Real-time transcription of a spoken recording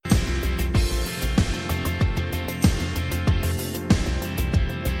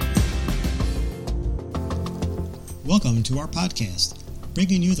Welcome to our podcast,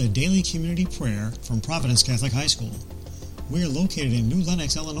 bringing you the daily community prayer from Providence Catholic High School. We are located in New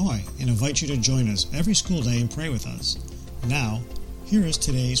Lenox, Illinois, and invite you to join us every school day and pray with us. Now, here is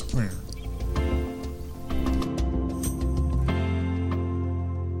today's prayer.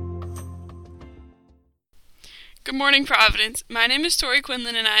 Good morning, Providence. My name is Tori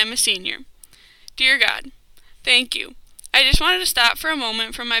Quinlan, and I am a senior. Dear God, thank you. I just wanted to stop for a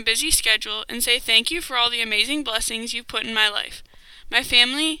moment from my busy schedule and say thank you for all the amazing blessings you've put in my life. My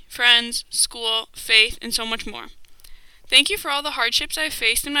family, friends, school, faith, and so much more. Thank you for all the hardships I've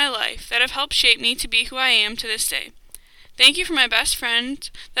faced in my life that have helped shape me to be who I am to this day. Thank you for my best friend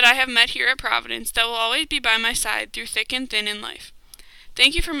that I have met here at Providence that will always be by my side through thick and thin in life.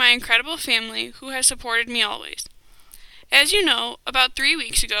 Thank you for my incredible family who has supported me always. As you know, about 3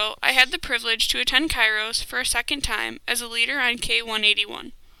 weeks ago, I had the privilege to attend Kairos for a second time as a leader on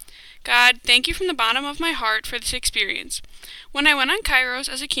K-181. God, thank you from the bottom of my heart for this experience. When I went on Kairos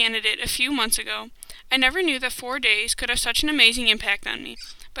as a candidate a few months ago, I never knew that 4 days could have such an amazing impact on me,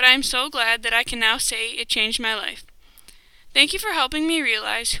 but I am so glad that I can now say it changed my life. Thank you for helping me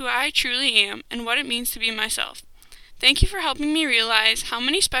realize who I truly am and what it means to be myself. Thank you for helping me realize how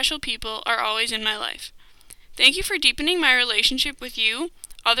many special people are always in my life. Thank you for deepening my relationship with you,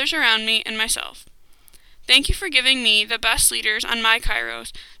 others around me, and myself. Thank you for giving me the best leaders on my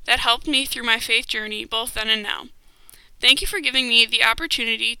Kairos that helped me through my faith journey both then and now. Thank you for giving me the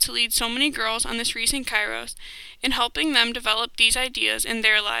opportunity to lead so many girls on this recent Kairos and helping them develop these ideas in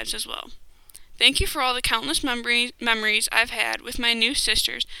their lives as well. Thank you for all the countless memories I've had with my new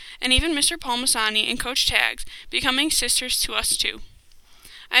sisters and even Mr. Palmasani and Coach Tags becoming sisters to us too.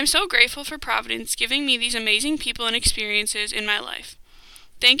 I am so grateful for Providence giving me these amazing people and experiences in my life.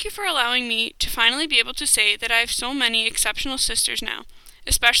 Thank you for allowing me to finally be able to say that I have so many exceptional sisters now,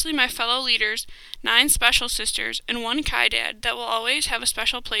 especially my fellow leaders, 9 special sisters, and 1 Kai Dad that will always have a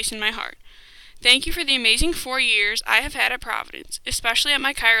special place in my heart. Thank you for the amazing 4 years I have had at Providence, especially at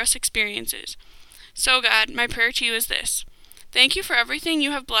my Kairos experiences. So God, my prayer to you is this. Thank you for everything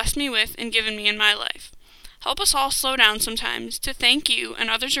you have blessed me with and given me in my life. Help us all slow down sometimes to thank you and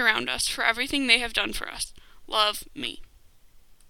others around us for everything they have done for us. Love, me.